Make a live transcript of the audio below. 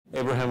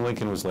Abraham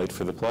Lincoln was late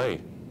for the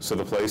play, so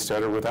the play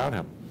started without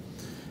him.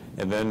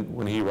 And then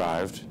when he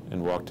arrived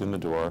and walked in the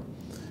door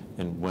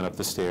and went up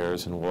the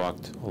stairs and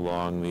walked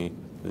along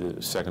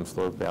the second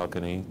floor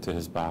balcony to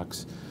his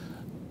box,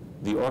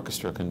 the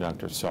orchestra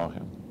conductor saw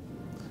him,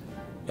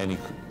 and he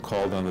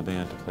called on the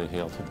band to play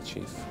Hail to the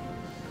Chief.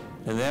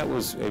 And that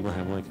was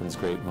Abraham Lincoln's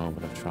great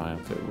moment of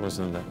triumph. It was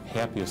in the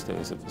happiest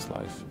days of his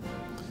life.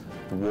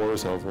 The war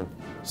is over,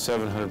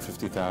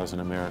 750,000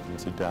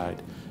 Americans had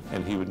died,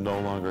 and he would no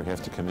longer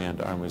have to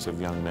command armies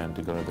of young men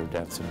to go to their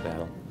deaths in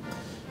battle.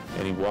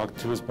 And he walked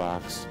to his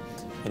box,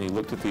 and he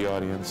looked at the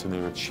audience, and they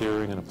were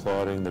cheering and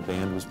applauding. The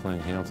band was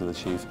playing Hail to the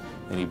Chief,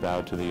 and he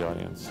bowed to the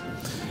audience.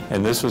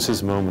 And this was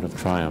his moment of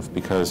triumph,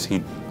 because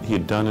he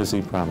had done as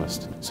he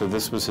promised. So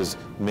this was his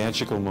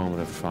magical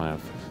moment of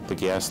triumph. The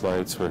gas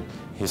lights were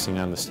hissing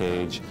on the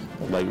stage,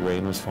 the light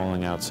rain was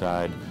falling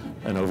outside,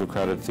 an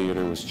overcrowded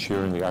theater was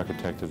cheering the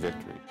architect of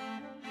victory.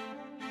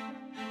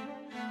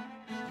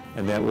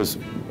 And that was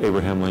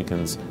Abraham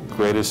Lincoln's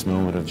greatest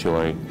moment of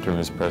joy during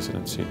his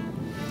presidency.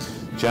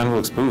 John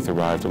Wilkes Booth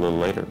arrived a little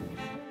later.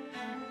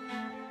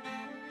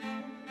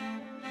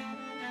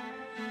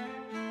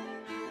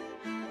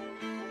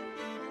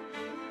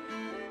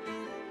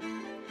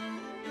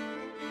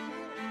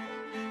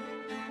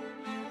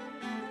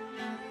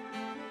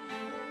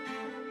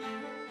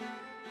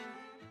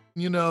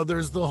 You know,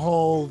 there's the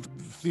whole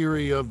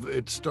theory of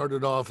it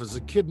started off as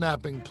a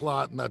kidnapping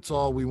plot, and that's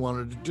all we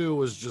wanted to do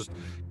was just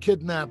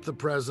kidnap the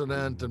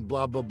president and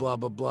blah, blah, blah,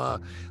 blah, blah.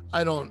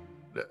 I don't,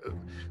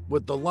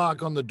 with the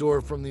lock on the door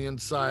from the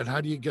inside,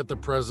 how do you get the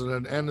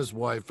president and his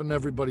wife and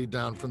everybody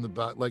down from the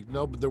back? Like,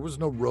 no, but there was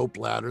no rope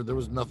ladder. There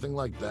was nothing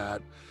like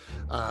that.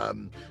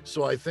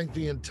 So I think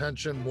the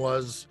intention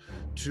was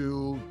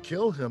to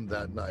kill him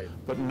that night.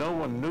 But no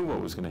one knew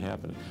what was going to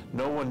happen.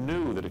 No one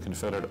knew that a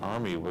Confederate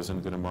army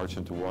wasn't going to march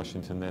into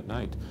Washington that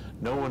night.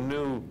 No one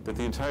knew that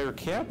the entire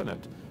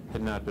cabinet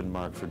had not been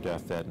marked for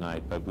death that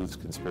night by Booth's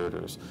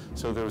conspirators.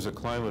 So there was a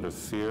climate of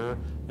fear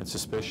and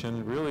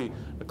suspicion, really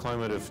a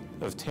climate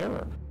of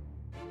terror.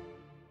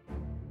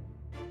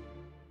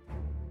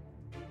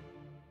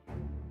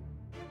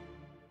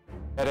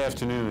 That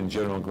afternoon,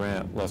 General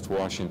Grant left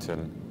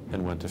Washington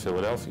and went to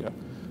Philadelphia.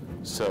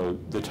 So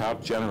the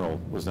top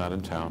general was not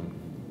in town.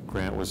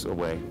 Grant was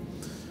away.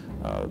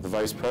 The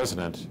vice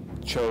president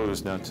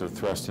chose not to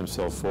thrust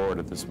himself forward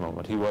at this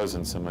moment. He was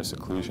in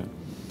semi-seclusion.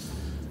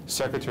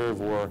 Secretary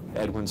of War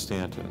Edwin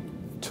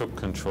Stanton took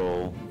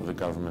control of the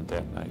government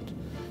that night.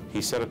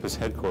 He set up his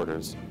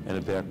headquarters in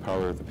the back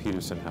parlor of the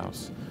Peterson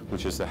House,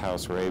 which is the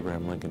house where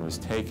Abraham Lincoln was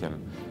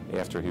taken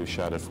after he was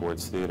shot at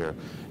Ford's Theater.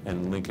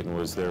 And Lincoln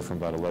was there from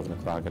about 11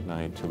 o'clock at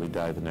night till he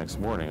died the next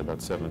morning, about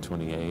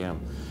 7:20 a.m.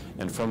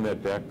 And from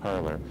that back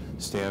parlor,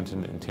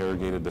 Stanton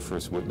interrogated the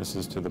first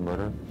witnesses to the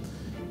murder.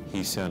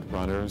 He sent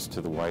runners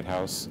to the White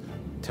House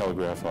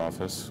telegraph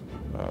office.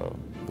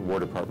 The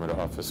War Department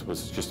office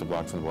was just a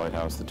block from the White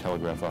House. The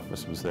telegraph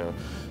office was there.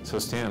 So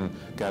Stanton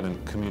got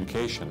in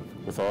communication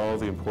with all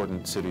the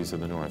important cities in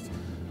the North,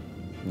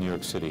 New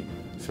York City,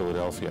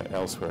 Philadelphia,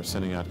 elsewhere,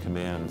 sending out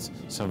commands,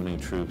 summoning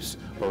troops,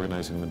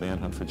 organizing the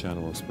manhunt for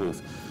John Wilkes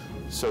Booth.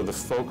 So the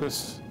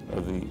focus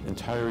of the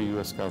entire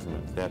U.S.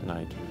 government that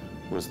night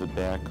was the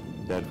back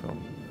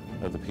bedroom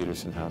of the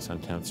Peterson House on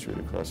 10th Street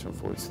across from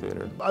Ford's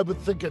Theater. I would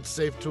think it's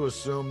safe to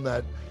assume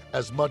that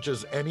as much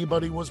as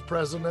anybody was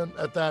president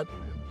at that,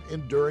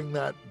 during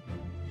that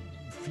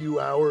few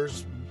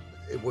hours,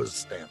 it was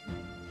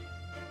Stanton.